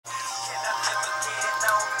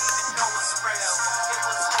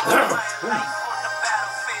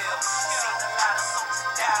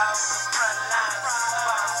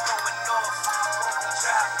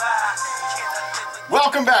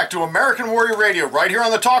Welcome back to American Warrior Radio, right here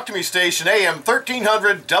on the Talk to Me station, AM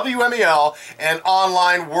 1300 WMEL, and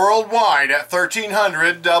online worldwide at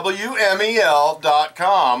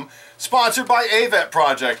 1300WMEL.com. Sponsored by AVET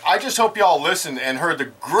Project. I just hope y'all listened and heard the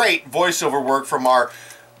great voiceover work from our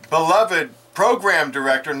beloved program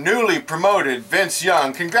director, newly promoted Vince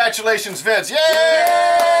Young. Congratulations, Vince! Yay!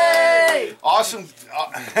 Yay! Awesome,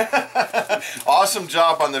 awesome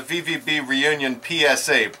job on the VVB Reunion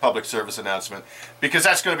PSA, public service announcement, because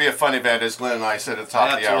that's going to be a fun event, as Glenn and I said at the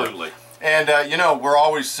top of the hour. Absolutely. And, you know, we're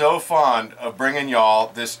always so fond of bringing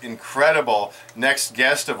y'all this incredible next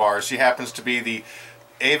guest of ours. She happens to be the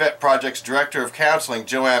AVET Project's Director of Counseling,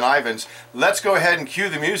 Joanne Ivins. Let's go ahead and cue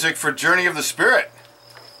the music for Journey of the Spirit.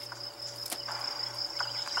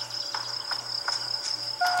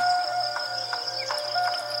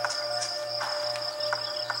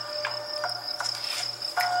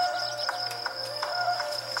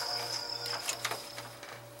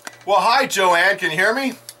 Well, hi, Joanne. Can you hear me?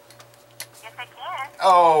 Yes, I can.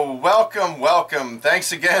 Oh, welcome, welcome.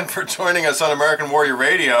 Thanks again for joining us on American Warrior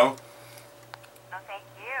Radio. Oh, thank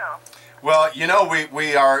you. Well, you know,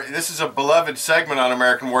 this is a beloved segment on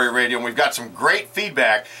American Warrior Radio, and we've got some great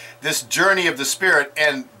feedback, this Journey of the Spirit,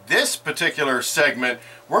 and this particular segment,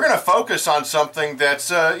 we're going to focus on something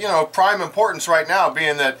that's, you know, prime importance right now,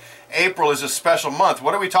 being that April is a special month.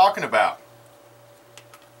 What are we talking about?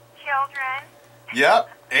 Children. Yep.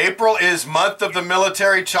 April is Month of the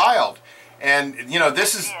Military Child, and you know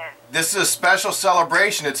this is a special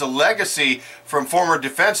celebration. It's a legacy from former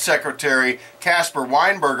Defense Secretary Caspar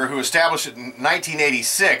Weinberger, who established it in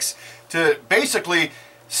 1986 to basically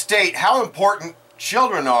state how important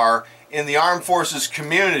children are in the armed forces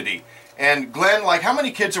community. And Glenn, like, how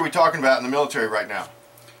many kids are we talking about in the military right now?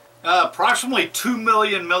 Approximately 2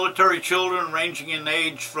 million military children, ranging in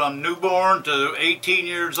age from newborn to 18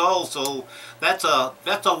 years old. So that's a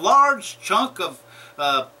large chunk of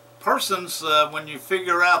persons when you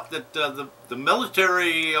figure out that the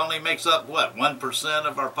military only makes up, what, 1%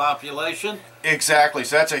 of our population? Exactly.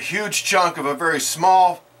 So that's a huge chunk of a very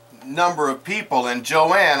small number of people. And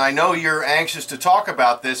Joanne, I know you're anxious to talk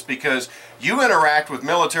about this because you interact with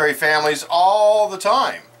military families all the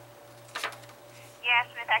time. Yes,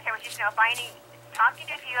 in fact, I was just talking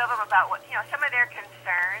to a few of them about what, some of their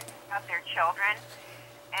concerns of their children.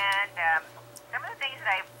 And some of the things that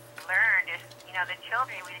I've learned is, the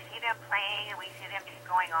children, we see them playing and we see them just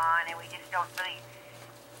going on, and we just don't really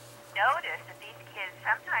notice that these kids,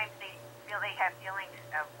 sometimes they feel they have feelings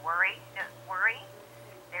of worry.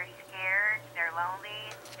 They're scared, they're lonely,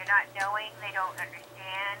 they're not knowing, they don't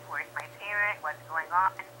understand, where's my parent, what's going on.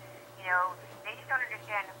 They just don't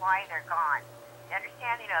understand why they're gone. They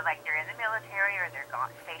understand, like they're in the military or they're gone,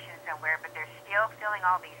 stationed somewhere, but they're still feeling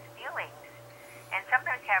all these feelings. And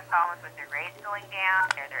sometimes have problems with their grades going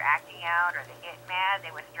down, or they're acting out, or they get mad,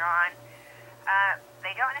 they're withdrawn.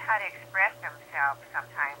 They don't know how to express themselves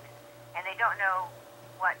sometimes, and they don't know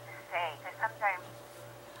what to say. Because sometimes,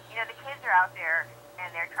 the kids are out there,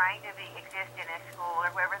 and they're trying to exist in a school,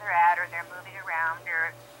 or wherever they're at, or they're moving around,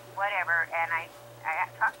 or whatever. And I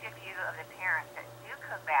talked to a few of the parents that do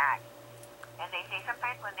come back, and they say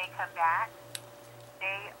sometimes when they come back,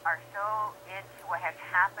 they are so into what has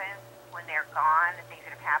happened when they're gone, the things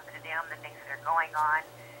that have happened to them, the things that are going on,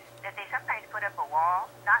 that they sometimes put up a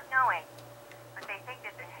wall, not knowing, but they think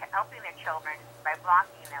that they're helping their children by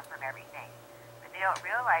blocking them from everything. But they don't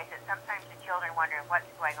realize that sometimes the children wonder what's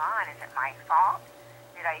going on. Is it my fault?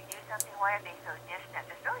 Did I do something? Why are they so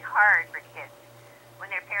distant? It's really hard for kids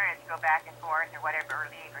when their parents go back and forth or whatever,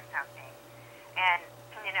 or leave or something. And,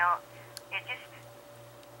 it just,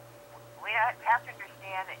 we have to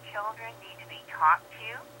understand that children need to be talked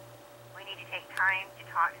to. We need to take time to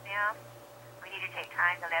talk to them. We need to take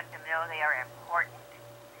time to let them know they are important.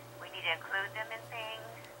 We need to include them in things.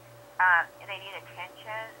 And they need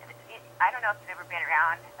attention. I don't know if you've ever been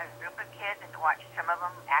around a group of kids and watched some of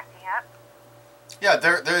them acting up. Yeah,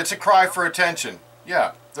 it's a cry for attention.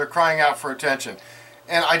 Yeah, they're crying out for attention.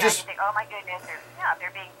 And I just... You think, oh my goodness,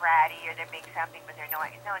 they're being bratty or they're being something, but they're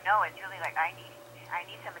no, it's really like, I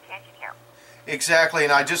need some attention here. Exactly,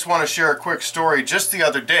 and I just want to share a quick story. Just the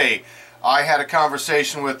other day, I had a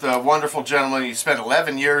conversation with a wonderful gentleman. He spent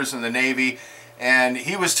 11 years in the Navy, and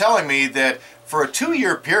he was telling me that for a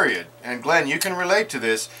 2-year period, and Glenn, you can relate to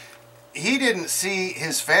this, he didn't see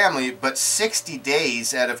his family but 60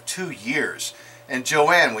 days out of 2 years. And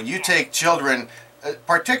Joanne, when you take children,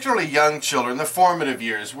 particularly young children, the formative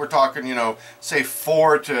years, we're talking, say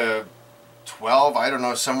 4 to 12, I don't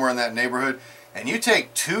know, somewhere in that neighborhood, and you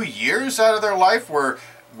take 2 years out of their life where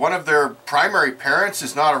one of their primary parents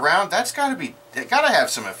is not around, that's got to have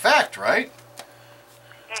some effect, right?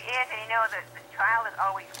 It is, and you know, the child is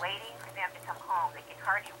always waiting for them to come home. They can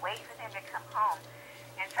hardly wait for them to come home.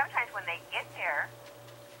 And sometimes when they get there,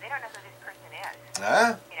 they don't know who this person is.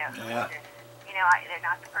 Huh? You know, Yeah. they're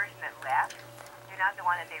not the person that left. They're not the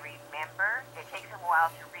one that they remember. It takes them a while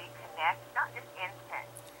to reconnect. It's not just instant.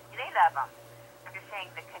 They love them. I'm just saying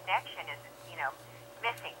the connection is,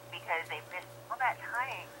 missing because they've missed all that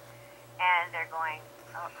time. And they're going,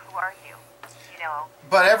 oh, who are you?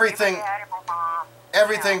 But everything... Your dad or my mom.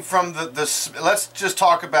 Everything from the let's just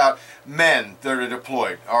talk about men that are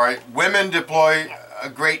deployed. All right, women deploy a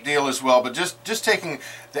great deal as well, but just taking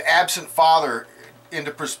the absent father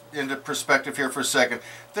into perspective here for a second.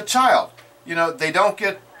 The child, they don't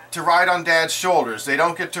get to ride on dad's shoulders. They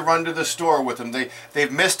don't get to run to the store with him.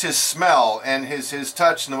 They've missed his smell and his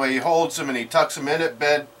touch and the way he holds them and he tucks them in at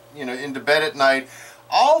bed, into bed at night.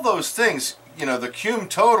 All those things, the cum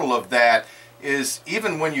total of that is,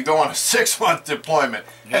 even when you go on a 6-month deployment,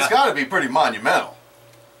 it's got to be pretty monumental.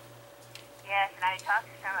 Yes, and I talked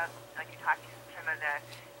to some of the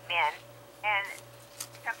men, and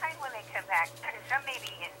sometimes when they come back, some may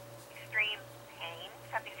be in extreme pain.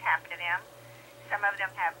 Something's happened to them. Some of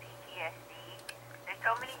them have PTSD. There's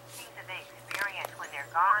so many things that they experience when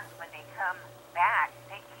they're gone. When they come back,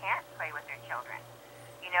 they can't play with their children.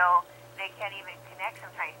 They can't even connect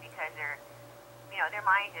sometimes because their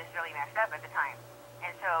mind is really messed up at the time.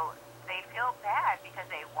 And so they feel bad because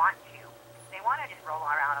they want to. They want to just roll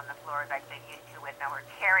around on the floor like they used to with them, or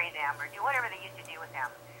carry them, or do whatever they used to do with them.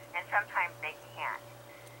 And sometimes they can't.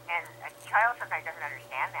 And a child sometimes doesn't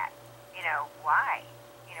understand that. Why?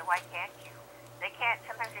 Why can't you? They can't,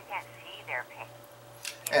 sometimes they can't see their pain.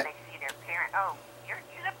 They see their parent, oh, you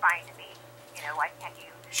look fine to me. Why can't you?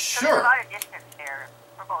 Sure. So there's a lot of distance there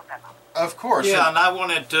for both of them. Of course. Yeah, and I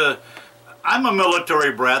wanted to... I'm a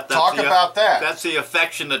military brat. Talk about that. That's the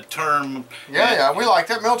affectionate term. Yeah, we like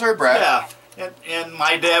that, military brat. Yeah, and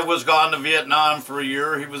my dad was gone to Vietnam for a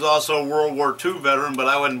year. He was also a World War II veteran, but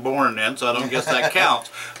I wasn't born then, so I don't guess that counts.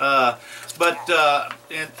 But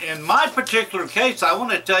in my particular case, I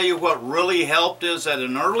want to tell you what really helped is at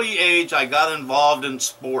an early age I got involved in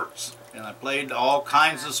sports. And I played all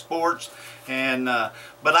kinds of sports. And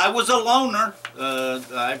but I was a loner.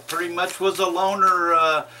 I pretty much was a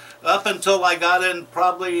loner up until I got in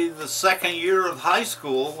probably the second year of high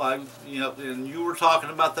school. And you were talking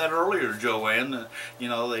about that earlier, Joanne.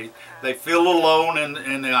 They feel alone,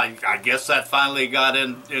 and I guess that finally got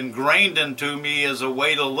ingrained into me as a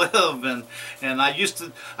way to live. And I used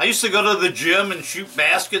to go to the gym and shoot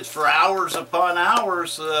baskets for hours upon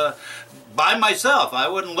hours. By myself. I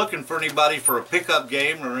wasn't looking for anybody for a pickup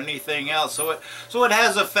game or anything else. So it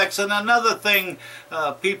has effects. And another thing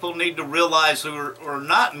people need to realize who are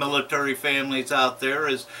not military families out there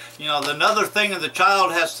is, another thing that the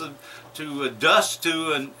child has to adjust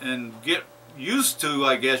to and get used to,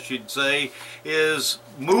 I guess you'd say, is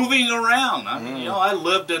moving around. I mean, I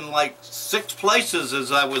lived in like 6 places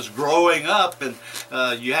as I was growing up, and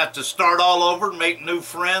you have to start all over and make new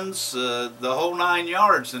friends, the whole 9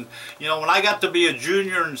 yards. And when I got to be a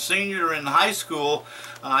junior and senior in high school,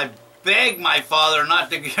 I begged my father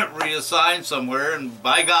not to get reassigned somewhere, and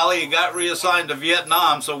by golly, he got reassigned to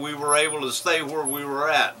Vietnam, so we were able to stay where we were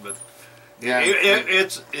at. But yeah,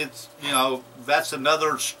 it's that's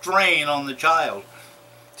another strain on the child.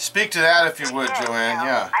 Speak to that if you would, Joanne.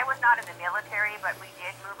 Yeah. I was not in the military, but we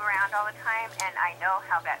did move around all the time, and I know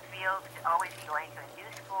how that feels to always be going to a new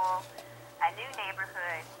school, a new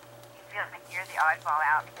neighborhood. You feel like you're the oddball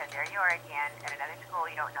out because there you are again at another school.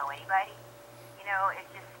 You don't know anybody.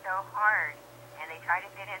 It's just so hard, and they try to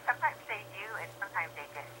fit in. Sometimes they do, and sometimes they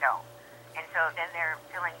just don't. And so then they're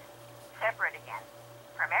feeling separate again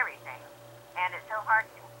from everything, and it's so hard.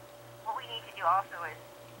 What we need to do also is,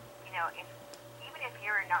 even if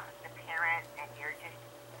you're not the parent and you're just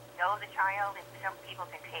know the child, and some people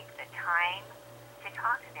can take the time to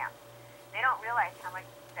talk to them. They don't realize how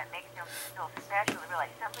much that makes them feel special. They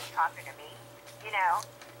realize somebody's talking to me,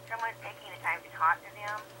 someone's taking the time to talk to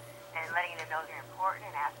them and letting them know they're important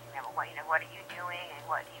and asking them, what are you doing and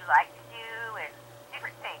what do you like to do and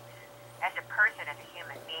different things. As a person, as a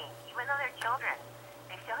human being, even though they're children,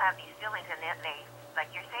 they still have these feelings, and they, like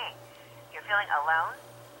you're saying, you're feeling alone,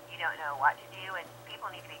 you don't know what to do, and people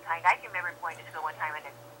need to be kind. I can remember going to school one time and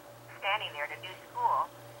standing there at a new school,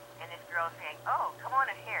 and this girl saying, oh, come on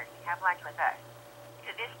in here, have lunch with us.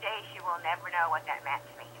 To this day, she will never know what that meant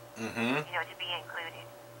to me, to be included.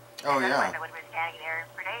 Oh, yeah. Otherwise, I would have been standing there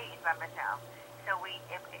for days by myself. so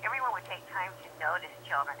if everyone would take time to notice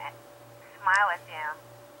children and smile at them,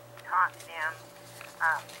 talk to them.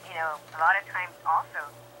 You know, a lot of times also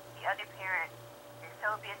the other parent is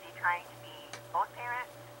so busy trying to be both parents,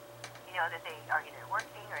 you know, that they are either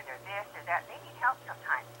working or they're this or that. They need help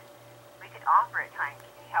sometimes. We could offer at times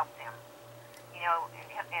to help them, you know,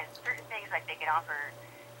 and certain things like they can offer.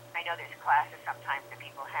 I know there's classes sometimes that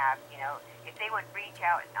people have, you know, if they would reach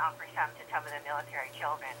out and offer some to some of the military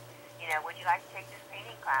children, you know, would you like to take this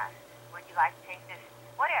painting class? Would you like to take this,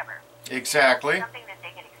 whatever. Exactly. Something that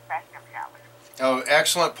they can express themselves. Oh,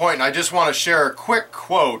 excellent point. And I just want to share a quick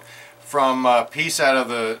quote from a piece out of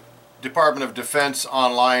the Department of Defense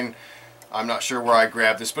online. I'm not sure where I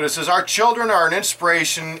grabbed this, but it says, "Our children are an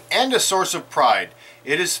inspiration and a source of pride.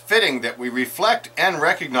 It is fitting that we reflect and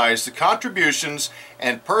recognize the contributions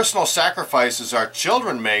and personal sacrifices our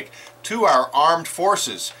children make to our armed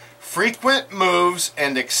forces. Frequent moves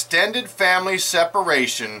and extended family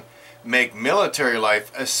separation make military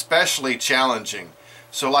life especially challenging."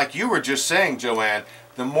 So like you were just saying, Joanne,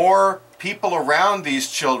 the more people around these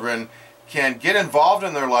children can get involved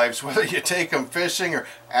in their lives, whether you take them fishing or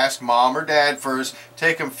ask mom or dad first,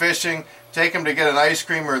 take them fishing, take them to get an ice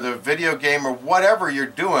cream or the video game or whatever you're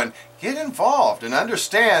doing, get involved and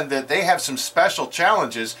understand that they have some special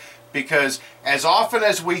challenges, because as often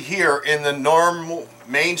as we hear in the normal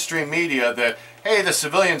mainstream media that, hey, the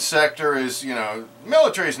civilian sector is, you know,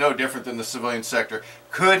 military is no different than the civilian sector,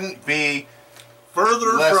 couldn't be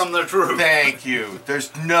further from the truth. Thank you.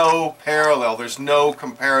 There's no parallel. There's no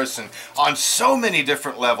comparison on so many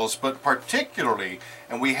different levels, but particularly,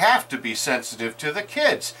 and we have to be sensitive to the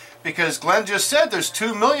kids, because Glenn just said there's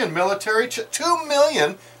 2 million military kids.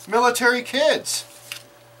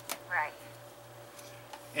 Right.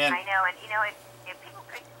 And I know, and you know, if people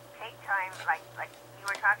could take time, like you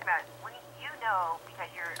were talking about, when you know,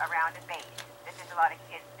 because you're around a base, that there's a lot of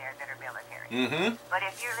kids there that are military. Mm-hmm. But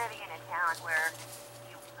if you're living in a town where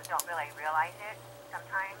you don't really realize it,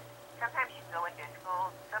 sometimes you can go into a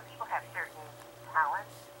school. Some people have certain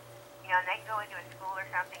talents, you know, and they can go into a school or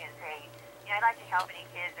something and say, you know, I'd like to help any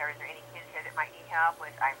kids, or is there any kids here that might need help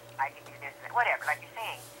with, I can do this, whatever, like you're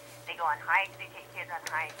saying. They go on hikes, they take kids on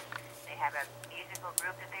hikes, they have a musical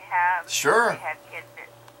group that they have. Sure. They have kids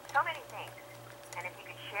that, so many things. And if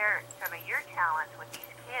you could share some of your talents with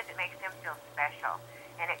these kids, it makes them feel special.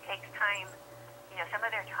 And it takes time, you know, some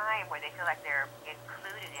of their time where they feel like they're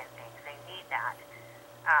included in things. They need that.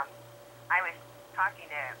 I was talking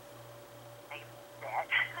to a vet,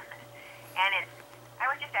 and I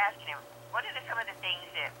was just asking him, what are some of the things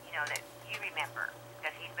that, you know, that you remember?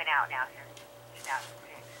 Because he's been out now since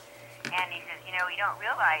 2006. And he says, you know, you don't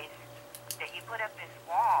realize that you put up this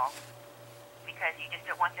wall because you just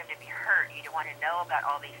don't want them to be hurt. You don't want to know about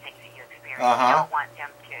all these things that you experience. You don't want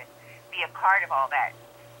them to be a part of all that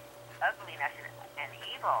ugliness and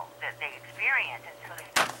evil that they experience, and so they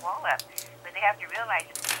put the wall up. But they have to realize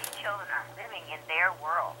that these children are living in their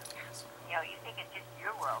world. You know, you think it's just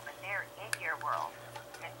your world, but they're in your world.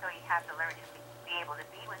 And so you have to learn to be able to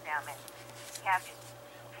be with them, and you have to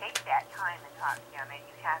take that time and talk to them, and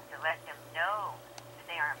you have to let them know that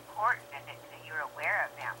they are important and that you're aware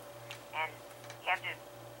of them. And you have to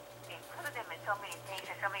include them in so many things,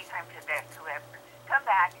 and so many times that who have come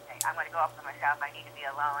back and say, I'm going to go off by myself, I need to be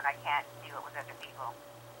alone, I can't do it with other people.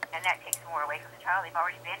 And that takes more away from the child. They've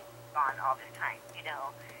already been gone all this time, you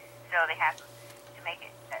know. So they have to make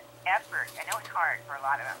it an effort. I know it's hard for a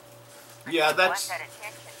lot of them. Yeah, that's... that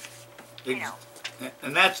attention, you know.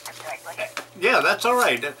 And that's... Right, yeah, that's all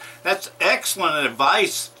right. That's excellent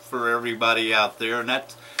advice for everybody out there. And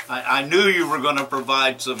that's, I knew you were going to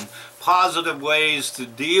provide some positive ways to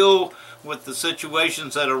deal with the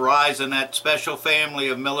situations that arise in that special family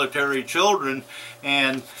of military children.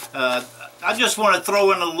 And I just want to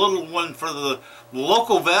throw in a little one for the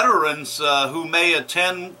local veterans who may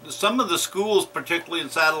attend. Some of the schools, particularly in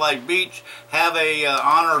Satellite Beach, have a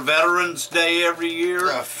Honor Veterans Day every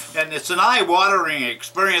year. And it's an eye-watering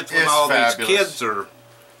experience when all these kids are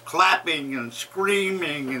clapping and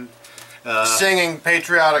screaming and singing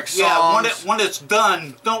patriotic songs. Yeah, when it's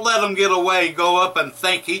done, don't let them get away. Go up and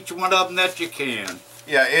thank each one of them that you can.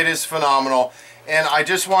 Yeah, it is phenomenal. And I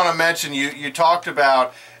just want to mention, you talked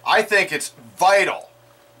about, I think it's vital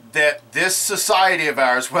that this society of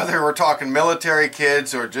ours, whether we're talking military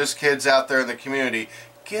kids or just kids out there in the community,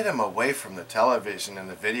 get them away from the television and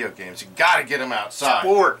the video games. You got to get them outside.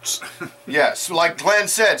 Sports. Yes, like Glenn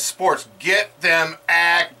said, sports. Get them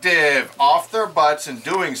active, off their butts and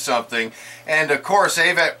doing something. And of course,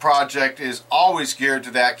 AVET Project is always geared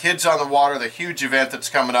to that. Kids on the Water, the huge event that's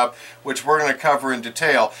coming up, which we're going to cover in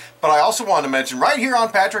detail. But I also want to mention right here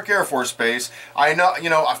on Patrick Air Force Base, I know,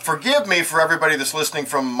 forgive me for everybody that's listening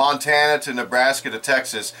from Montana to Nebraska to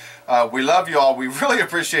Texas. We love you all. We really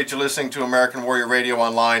appreciate you listening to American Warrior Radio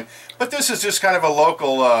Online. But this is just kind of a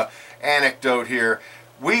local anecdote here.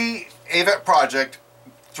 We, AVET Project,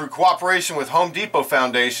 through cooperation with Home Depot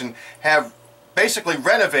Foundation, have basically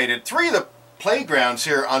renovated 3 of the playgrounds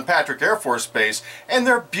here on Patrick Air Force Base, and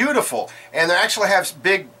they're beautiful. And they actually have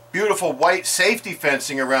big, beautiful white safety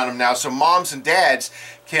fencing around them now, so moms and dads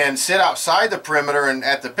can sit outside the perimeter and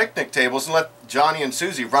at the picnic tables and let Johnny and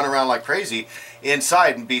Susie run around like crazy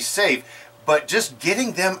inside and be safe. But just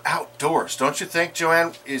getting them outdoors, don't you think,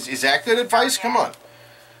 Joanne? Is that good advice? Come on.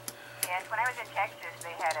 Yes, when I was in Texas,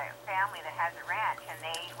 they had a family that has a ranch, and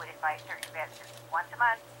they would invite certain vets once a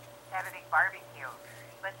month to have a big barbecue.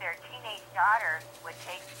 But their teenage daughter would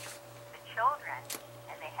take the children,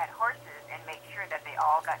 and they had horses, and make sure that they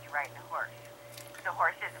all got to ride the horse. The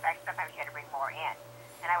horses, in fact, sometimes you had to bring more in.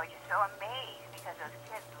 And I was just so amazed because those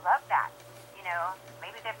kids love that.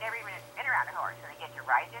 Maybe they've never even been around a horse, and they get to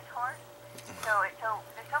ride this horse. So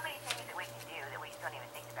there's so many things that we can do that we just don't even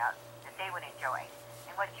think about that they would enjoy.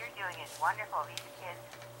 And what you're doing is wonderful. These kids,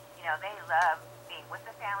 they love being with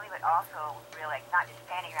the family, but also really not just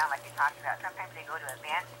standing around like you talked about. Sometimes they go to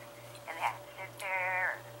events and they have to sit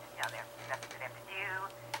there, or, there's nothing for them to do.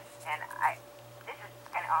 And this is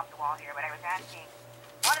kind of off the wall here, but I was asking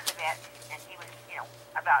one of the vets, and he was,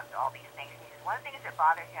 about all these things. He says, one of the things that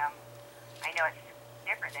bothers him, I know it's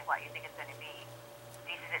different than what you think it's going to be.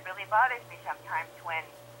 He says, it really bothers me sometimes when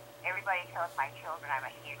everybody tells my children I'm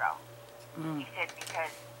a hero. He said,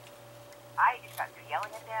 because I just got through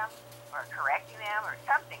yelling at them or correcting them or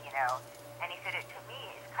something, And he said, to me,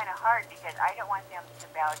 it's kind of hard because I don't want them to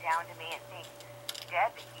bow down to me and think,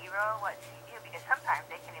 Dad's a hero, what did he do? Because sometimes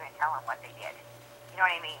they can't even tell him what they did. You know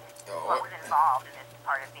what I mean? What was involved in this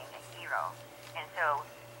part of being a hero. And so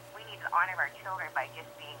we need to honor our children by just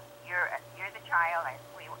being, you're the child, and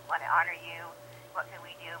we want to honor you. What can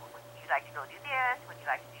we do? Would you like to go do this? Would you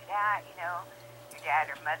like to do that? Your dad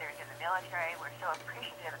or mother is in the military. We're so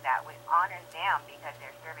appreciative of that. We honor them because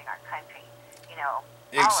they're serving our country.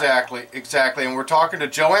 Exactly. And we're talking to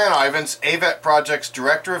Joanne Ivins, AVET Project's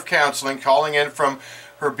Director of Counseling, calling in from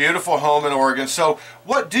her beautiful home in Oregon. So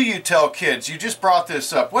what do you tell kids? You just brought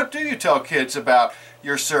this up. What do you tell kids about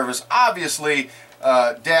your service? Obviously,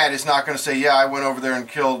 Dad is not going to say, yeah, I went over there and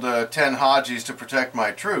killed 10 Hajis to protect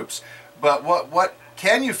my troops. But what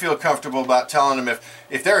can you feel comfortable about telling them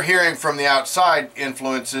if they're hearing from the outside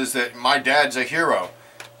influences that my dad's a hero?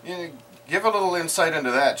 Give a little insight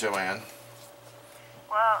into that, Joanne.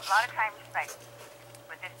 Well, a lot of times, like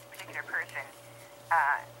with this particular person,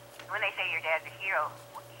 when they say your dad's a hero,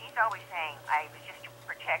 he's always saying, I was just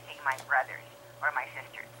protecting my brothers or my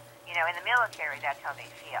sisters. In the military, that's how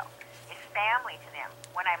they feel. It's family to them.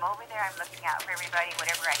 When I'm over there, I'm looking out for everybody,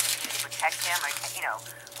 whatever I can do to protect them, or,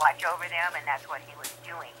 watch over them, and that's what he was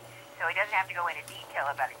doing. So he doesn't have to go into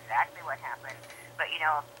detail about exactly what happened, but, he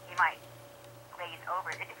might glaze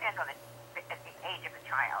over. It depends on the age of the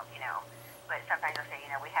child, But sometimes they'll say,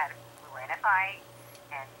 we were in a fight,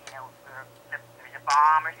 and, there was a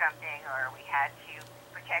bomb or something, or we had to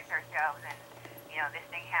protect ourselves, and, this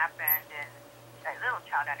thing happened, and a little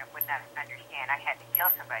child would not understand. I had to kill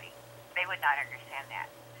somebody. They would not understand that,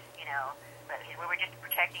 But we were just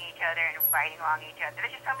protecting each other and fighting along each other.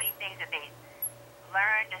 There's just so many things that they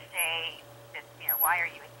learn to say that, why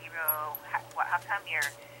are you a hero? How come your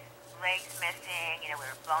leg's missing? We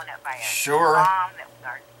were blown up by a bomb that was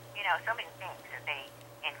so many things that they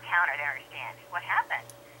encounter to understand what happened.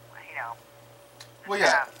 Well,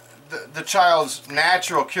 yeah, the child's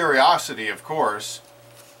natural curiosity, of course.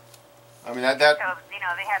 I mean, that. So,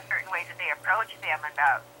 they have certain ways that they approach them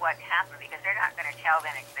about what happened because they're not going to tell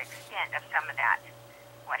them the extent of some of that,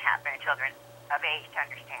 what happened to children of age to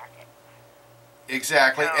understand it.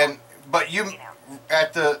 Exactly, So, but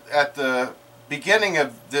at the beginning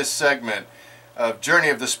of this segment of Journey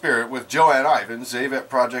of the Spirit with Joanne Ivins, AVET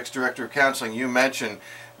Project's Director of Counseling, you mentioned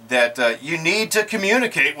that you need to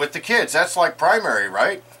communicate with the kids. That's like primary,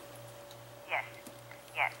 right? Yes.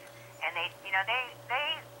 And they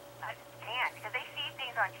understand because they see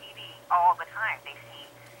things on TV all the time. They see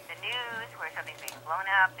the news where something's being blown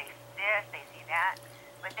up. They see this, they see that,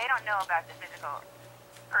 but they don't know about the physical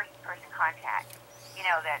person-to-person contact,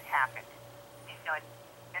 that's happened.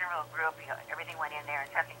 In a real group, everything went in there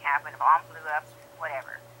and something happened, a bomb blew up,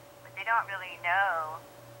 whatever. But they don't really know,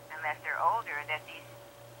 unless they're older, that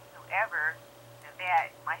whoever the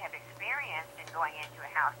vet might have experienced in going into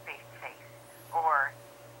a house face-to-face, or,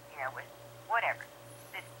 with whatever,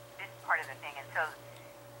 this part of the thing. And so,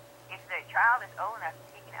 if the child is old enough,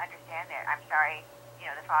 he can understand that. I'm sorry,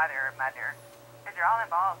 the father or mother, because they're all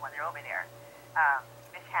involved when they're over there.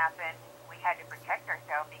 This happened. We had to protect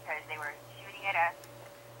ourselves because they were shooting at us,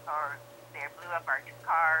 or they blew up our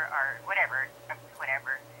car, or whatever, and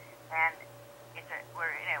we're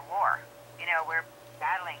in a war. We're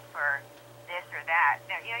battling for this or that.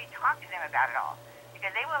 You talk to them about it all,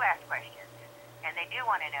 because they will ask questions, and they do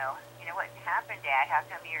want to know, what happened, Dad? How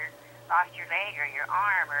come you lost your leg or your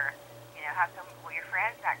arm, or how come your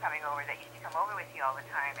friends not coming over that used to come over with you all the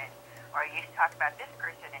time, or you used to talk about this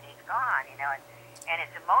person and he's gone, and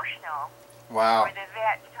it's emotional. Wow. For the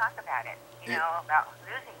vet to talk about it, about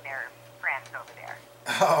losing their friends over there.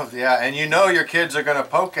 Oh yeah, and your kids are going to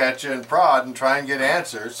poke at you and prod and try and get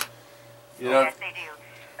answers. Yes, they do.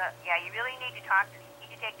 So, yeah, you really need to talk. You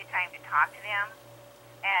need to take the time to talk to them,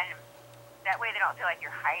 and that way they don't feel like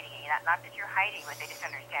you're hiding. Not that you're hiding, but they just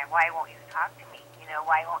understand, why won't you talk to me?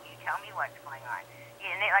 Why won't you tell me what's going on?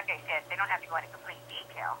 And they, like I said, they don't have to go into complete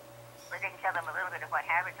detail, but they can tell them a little bit of what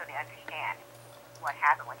happened so they understand what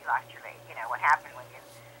happened when you lost your leg. What happened when you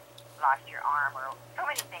lost your arm, or so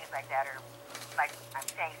many things like that. Or like I'm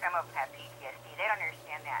saying, some of them have PTSD. They don't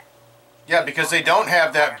understand that. Yeah, because they don't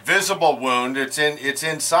have that visible wound. It's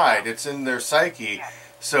inside. It's in their psyche. Yes.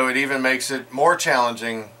 So it even makes it more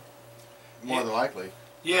challenging, more than likely.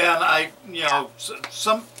 Yeah, and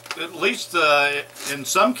at least in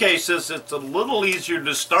some cases, it's a little easier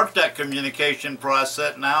to start that communication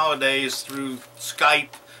process nowadays through Skype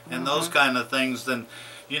and those kind of things than,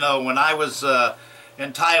 when I was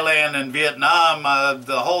in Thailand and Vietnam,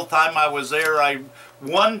 the whole time I was there,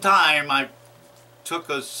 one time I took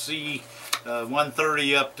a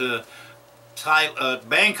C-130 up to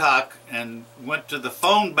Bangkok and went to the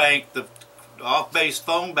phone bank, the off-base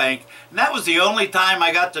phone bank, and that was the only time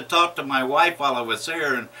I got to talk to my wife while I was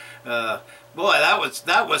there. And boy,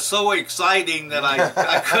 that was so exciting that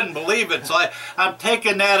I couldn't believe it. So I'm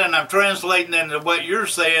taking that and I'm translating into what you're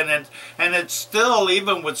saying, and it's still,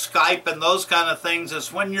 even with Skype and those kind of things,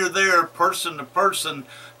 it's when you're there person to person,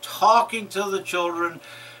 talking to the children,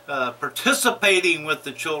 participating with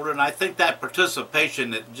the children. I think that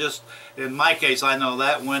participation, it just, in my case, I know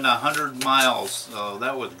that went 100 miles. So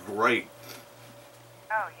that was great.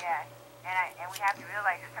 Oh yeah, and we have to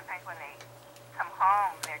realize that sometimes when they come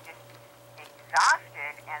home, they're just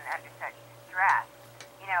exhausted and under such stress.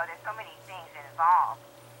 There's so many things involved,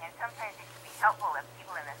 and sometimes it could be helpful if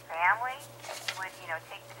people in the family would,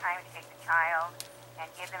 take the time to take the child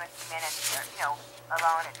and give them a few minutes,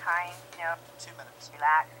 alone at times, 2 minutes,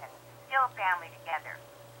 relax, and still family together,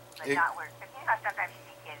 but not work. Because sometimes you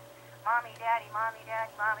see kids, mommy, daddy, mommy,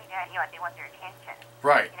 daddy, mommy, daddy. They want their attention.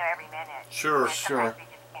 Right. Every minute. Sure, and sure. Sometimes they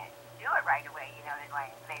just can't do it right away.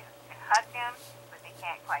 They can hug them, but they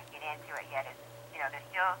can't quite get into it yet. They're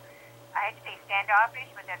still, I hate to say standoffish,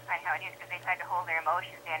 but that's kind of how it is, because they've had to hold their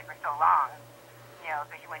emotions in for so long.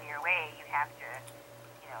 Because when you're away, you have to,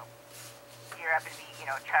 gear up and be,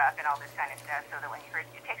 tough and all this kind of stuff, so that when you're hurt,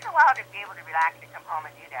 it takes a while to be able to relax and come home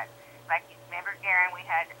and do that. Like, remember, Garen, we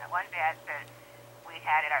had one vet that we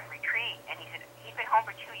had at our retreat, and he said he's been home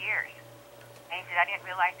for 2 years. And he said, I didn't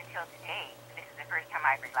realize until today that this is the first time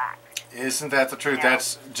I've relaxed. Isn't that the truth?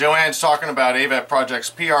 That's Joanne's talking about AVET projects,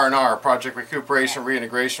 PR&R, Project Recuperation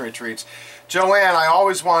Reintegration Retreats. Joanne, I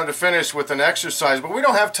always wanted to finish with an exercise, but we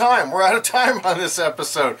don't have time. We're out of time on this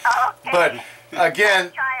episode. Okay. But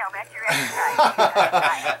again, child, that's your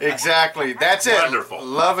exercise. exactly. That's it. Wonderful.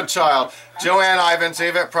 Love a child. Joanne Ivins,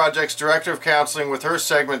 AVET Projects Director of Counseling, with her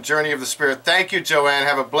segment, Journey of the Spirit. Thank you, Joanne.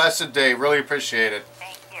 Have a blessed day. Really appreciate it.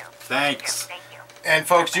 Thank you. Thanks. Thank you. And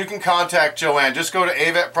folks, you can contact Joanne. Just go to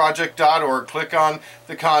avetproject.org, click on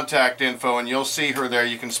the contact info, and you'll see her there.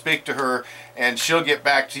 You can speak to her, and she'll get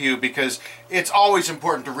back to you, because it's always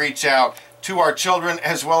important to reach out to our children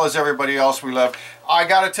as well as everybody else we love. I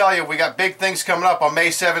got to tell you, we got big things coming up on May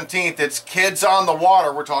 17th. It's Kids on the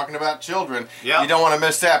Water. We're talking about children. Yep. You don't want to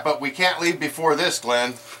miss that, but we can't leave before this,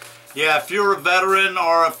 Glenn. Yeah, if you're a veteran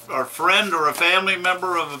or a friend or a family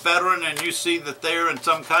member of a veteran and you see that they're in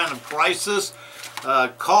some kind of crisis,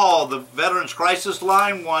 call the Veterans Crisis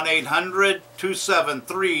Line,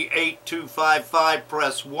 1-800-273-8255,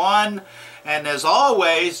 press 1. And as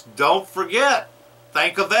always, don't forget,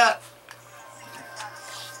 thank a vet.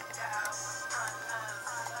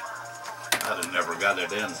 I'd have never got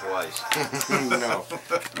it in twice. No,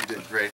 you did great.